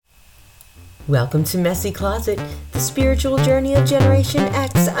Welcome to Messy Closet, the spiritual journey of Generation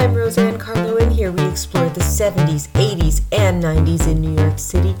X. I'm Roseanne Carlo, and here we explore the 70s, 80s, and 90s in New York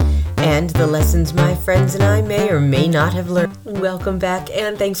City, and the lessons my friends and I may or may not have learned. Welcome back,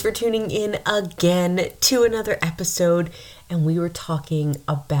 and thanks for tuning in again to another episode, and we were talking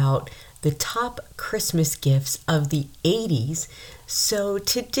about the top Christmas gifts of the 80s. So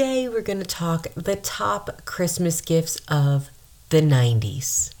today we're going to talk the top Christmas gifts of the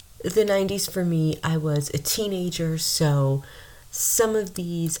 90s. The 90s for me, I was a teenager, so some of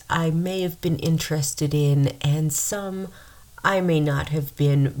these I may have been interested in and some I may not have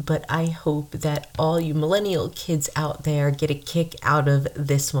been, but I hope that all you millennial kids out there get a kick out of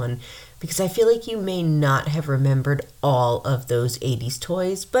this one because I feel like you may not have remembered all of those 80s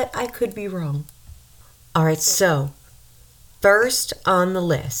toys, but I could be wrong. All right, so first on the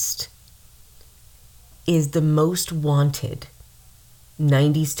list is the most wanted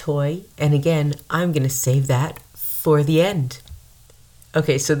 90s toy, and again, I'm going to save that for the end.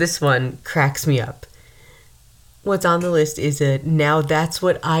 Okay, so this one cracks me up. What's on the list is a Now That's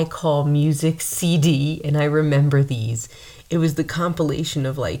What I Call Music CD, and I remember these. It was the compilation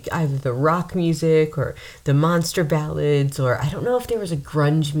of like either the rock music or the monster ballads, or I don't know if there was a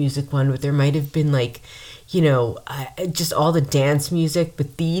grunge music one, but there might have been like, just all the dance music,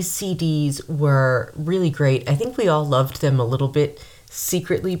 but these CDs were really great. I think we all loved them a little bit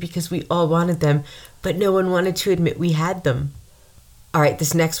secretly because we all wanted them, but no one wanted to admit we had them. All right,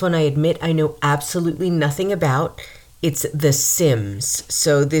 this next one I admit I know absolutely nothing about. It's The Sims.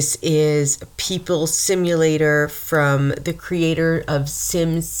 So this is People Simulator from the creator of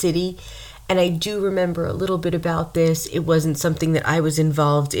Sim City. And I do remember a little bit about this. It wasn't something that I was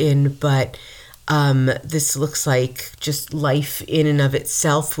involved in, but this looks like just life in and of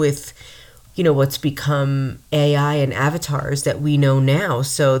itself with what's become AI and avatars that we know now.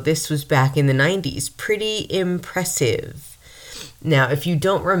 So this was back in the 90s. Pretty impressive. Now, if you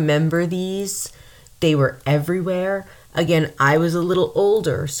don't remember these, they were everywhere. Again, I was a little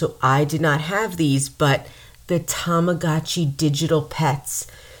older, so I did not have these, but the Tamagotchi digital pets.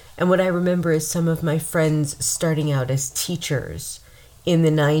 And what I remember is some of my friends starting out as teachers in the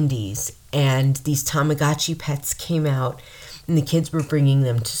 90s, and these Tamagotchi pets came out, and the kids were bringing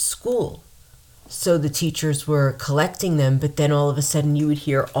them to school. So the teachers were collecting them, but then all of a sudden you would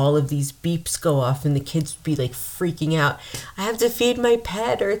hear all of these beeps go off and the kids would be like freaking out. I have to feed my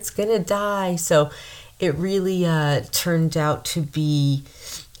pet or it's gonna die. So it really turned out to be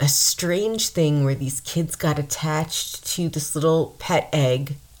a strange thing where these kids got attached to this little pet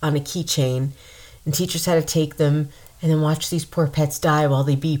egg on a keychain, and teachers had to take them and then watch these poor pets die while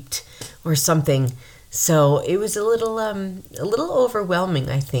they beeped or something. So it was a little overwhelming,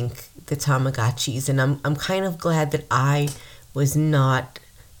 I think, the Tamagotchis, and I'm kind of glad that I was not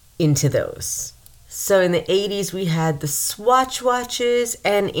into those. So in the 80s, we had the Swatch watches,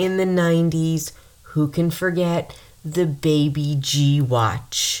 and in the 90s, who can forget the Baby G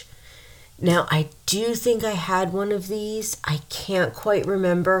watch? Now, I do think I had one of these. I can't quite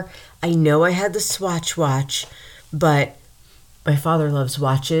remember. I know I had the Swatch watch, but my father loves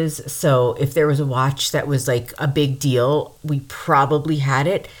watches, so if there was a watch that was like a big deal, we probably had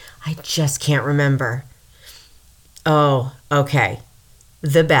it. I just can't remember. Oh, okay.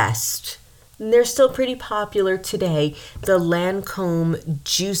 The best. And they're still pretty popular today. The Lancome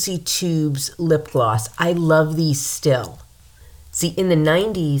Juicy Tubes lip gloss. I love these still. See, in the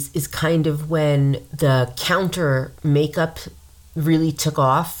 90s is kind of when the counter makeup really took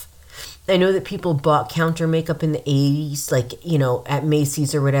off. I know that people bought counter makeup in the 80s, like, at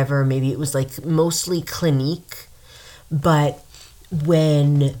Macy's or whatever. Maybe it was like mostly Clinique. But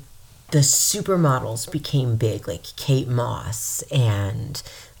when the supermodels became big, like Kate Moss and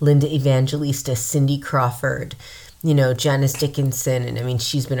Linda Evangelista, Cindy Crawford, Janice Dickinson. And I mean,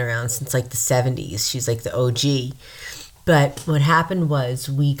 she's been around since like the 70s. She's like the OG. But what happened was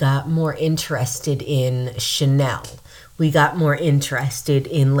we got more interested in Chanel. We got more interested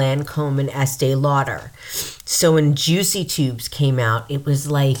in Lancome and Estee Lauder. So when Juicy Tubes came out, it was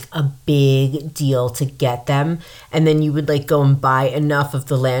like a big deal to get them. And then you would like go and buy enough of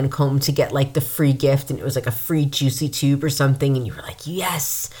the Lancome to get like the free gift. And it was like a free Juicy Tube or something. And you were like,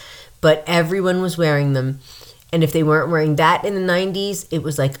 yes. But everyone was wearing them. And if they weren't wearing that in the 90s, it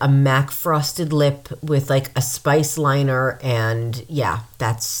was like a MAC frosted lip with like a spice liner. And yeah,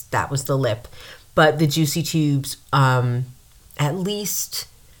 that was the lip. But the Juicy Tubes, at least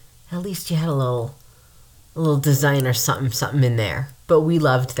you had a little designer something in there. But we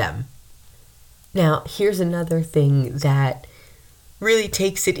loved them. Now, here's another thing that really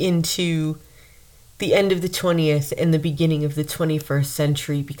takes it into the end of the 20th and the beginning of the 21st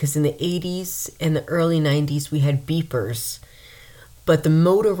century, because in the 80s and the early 90s we had beepers, but the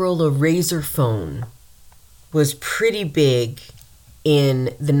Motorola Razr phone was pretty big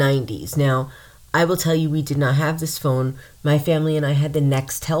in the 90s. Now, I will tell you, we did not have this phone. My family and I had the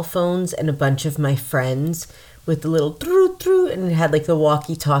Nextel phones, and a bunch of my friends with the little true, and it had like the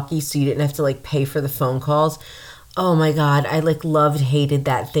walkie-talkie, so you didn't have to like pay for the phone calls. Oh my God, I like loved, hated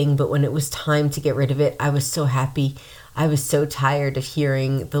that thing, but when it was time to get rid of it, I was so happy. I was so tired of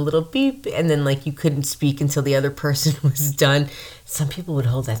hearing the little beep, and then like you couldn't speak until the other person was done. Some people would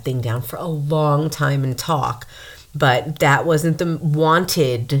hold that thing down for a long time and talk, but that wasn't the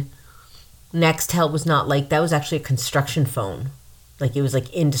wanted. Nextel was not like, that was actually a construction phone. Like it was like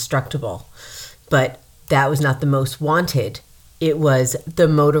indestructible, but that was not the most wanted. It was the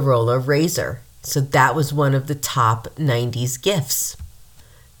Motorola Razr. So that was one of the top 90s gifts.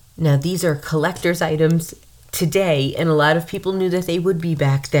 Now these are collector's items today, and a lot of people knew that they would be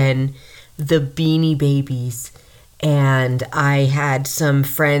back then. The Beanie Babies. And I had some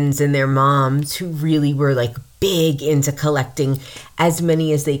friends and their moms who really were like big into collecting as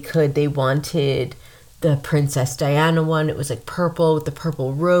many as they could. They wanted the Princess Diana one. It was like purple with the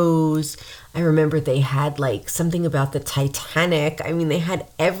purple rose. I remember they had like something about the Titanic. I mean, they had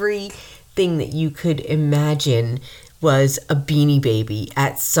everything that you could imagine was a Beanie Baby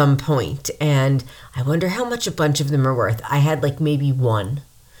at some point. And I wonder how much a bunch of them are worth. I had like maybe one,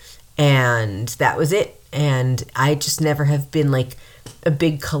 and that was it. And I just never have been like a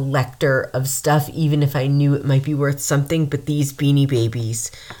big collector of stuff, even if I knew it might be worth something. But these Beanie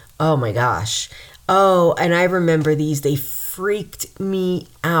Babies, oh my gosh. Oh, and I remember these. They freaked me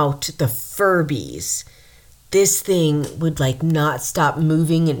out. The Furbies. This thing would like not stop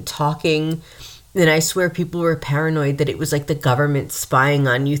moving and talking. And I swear people were paranoid that it was like the government spying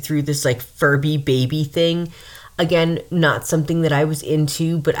on you through this like Furby baby thing. Again, not something that I was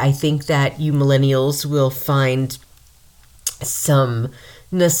into, but I think that you millennials will find some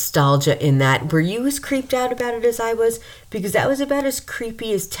nostalgia in that. Were you as creeped out about it as I was? Because that was about as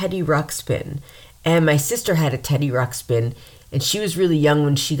creepy as Teddy Ruxpin. And my sister had a Teddy Ruxpin, and she was really young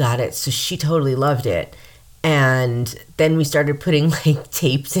when she got it, so she totally loved it. And then we started putting like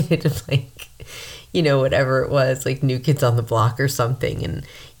tapes in it of like, you know, whatever it was, like New Kids on the Block or something. And,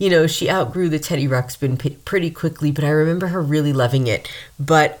 you know, she outgrew the Teddy Ruxpin pretty quickly, but I remember her really loving it.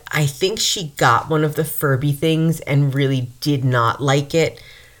 But I think she got one of the Furby things and really did not like it.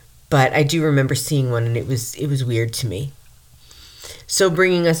 But I do remember seeing one, and it was weird to me. So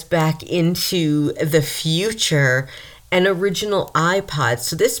bringing us back into the future, an original iPod.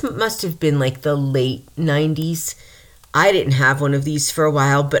 So this must have been like the late 90s. I didn't have one of these for a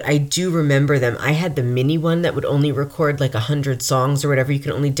while, but I do remember them. I had the mini one that would only record like 100 songs or whatever. You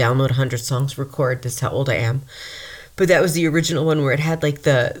can only download 100 songs, record. This is how old I am. But that was the original one where it had like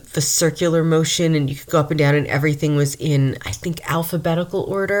the circular motion, and you could go up and down, and everything was in, I think, alphabetical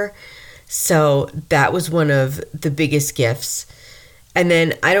order. So that was one of the biggest gifts. And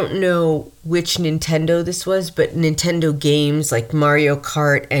then I don't know which Nintendo this was, but Nintendo games like Mario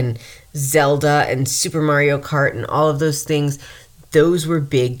Kart and Zelda and Super Mario Kart and all of those things, those were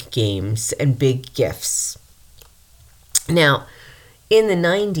big games and big gifts. Now, in the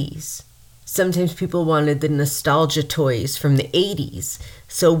 90s, sometimes people wanted the nostalgia toys from the 80s.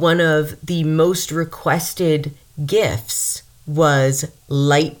 So one of the most requested gifts was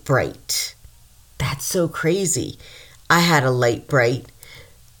Light Bright. That's so crazy. I had a Light Bright.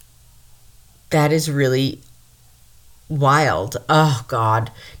 That is really wild. Oh, God.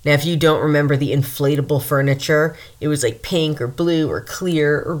 Now, if you don't remember the inflatable furniture, it was like pink or blue or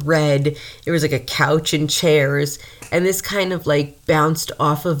clear or red. It was like a couch and chairs. And this kind of like bounced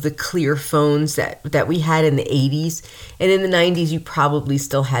off of the clear phones that we had in the 80s. And in the 90s, you probably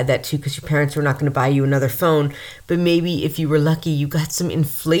still had that too, because your parents were not going to buy you another phone. But maybe if you were lucky, you got some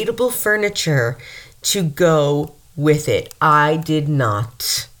inflatable furniture to go with it. I did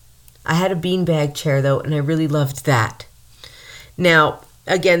not. I had a beanbag chair though, and I really loved that. Now,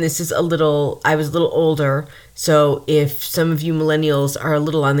 again, I was a little older, so if some of you millennials are a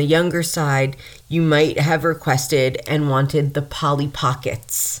little on the younger side, you might have requested and wanted the Polly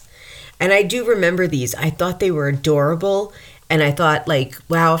Pockets. And I do remember these. I thought they were adorable, and I thought like,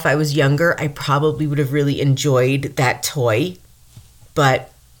 wow, if I was younger, I probably would have really enjoyed that toy.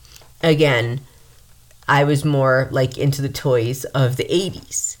 But again, I was more like into the toys of the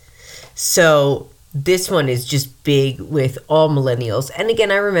 80s. So this one is just big with all millennials. And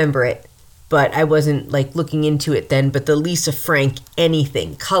again, I remember it, but I wasn't like looking into it then. But the Lisa Frank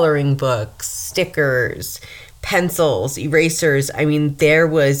anything, coloring books, stickers, pencils, erasers. I mean, there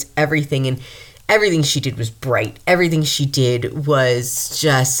was everything. everything she did was bright. Everything she did was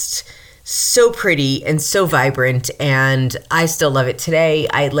just so pretty and so vibrant, and I still love it today.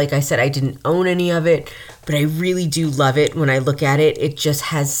 Like I said, I didn't own any of it, but I really do love it. When I look at it, it just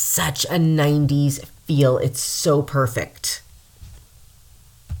has such a 90s feel. It's so perfect.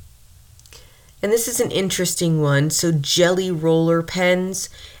 And this is an interesting one. So jelly roller pens,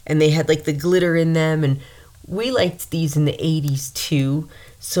 and they had like the glitter in them, and we liked these in the 80s too.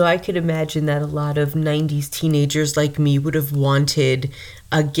 So I could imagine that a lot of 90s teenagers like me would have wanted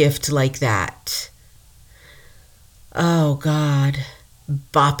a gift like that. Oh God,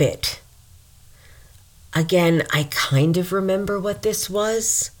 Bop It. Again, I kind of remember what this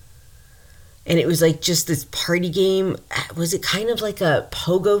was. And it was like just this party game. Was it kind of like a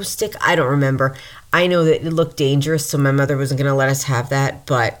pogo stick? I don't remember. I know that it looked dangerous, so my mother wasn't going to let us have that.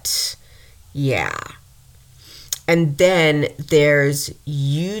 But yeah. And then there's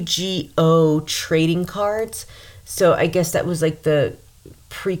Yu-Gi-Oh! Trading cards. So I guess that was like the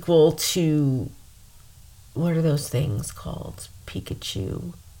prequel to, what are those things called?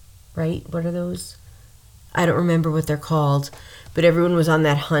 Pikachu, right? What are those? I don't remember what they're called. But everyone was on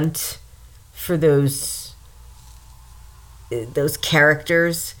that hunt for those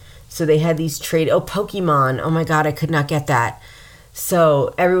characters. So they had these Pokemon. Oh my God, I could not get that.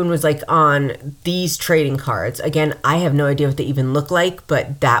 So everyone was like on these trading cards. Again, I have no idea what they even look like,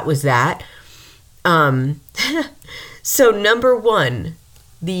 but that was that. So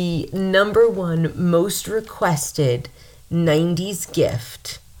the number one most requested 90s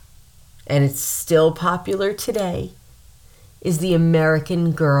gift, and it's still popular today, is the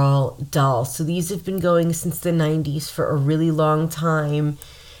American Girl doll. So these have been going since the 90s for a really long time.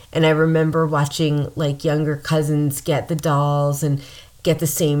 And I remember watching like younger cousins get the dolls and get the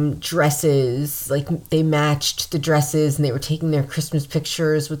same dresses. Like they matched the dresses, and they were taking their Christmas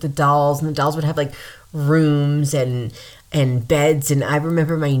pictures with the dolls, and the dolls would have like rooms and beds. And I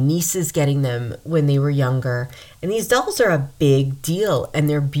remember my nieces getting them when they were younger. And these dolls are a big deal, and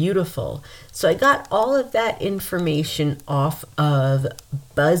they're beautiful. So I got all of that information off of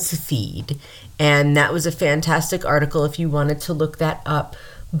BuzzFeed, and that was a fantastic article if you wanted to look that up.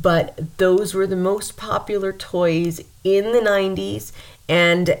 But those were the most popular toys in the 90s.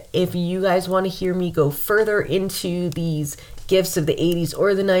 And if you guys want to hear me go further into these gifts of the 80s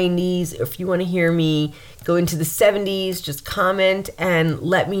or the 90s, if you want to hear me go into the 70s, just comment and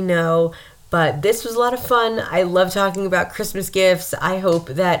let me know. But this was a lot of fun. I love talking about Christmas gifts. I hope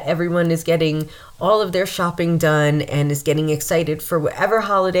that everyone is getting all of their shopping done and is getting excited for whatever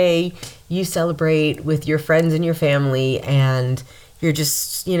holiday you celebrate with your friends and your family, and you're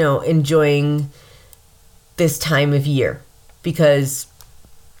just, enjoying this time of year, because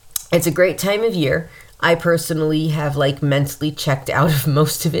it's a great time of year. I personally have mentally checked out of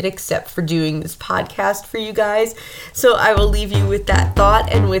most of it except for doing this podcast for you guys. So I will leave you with that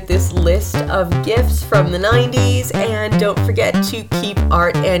thought and with this list of gifts from the 90s. And don't forget to keep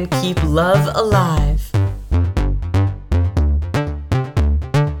art and keep love alive.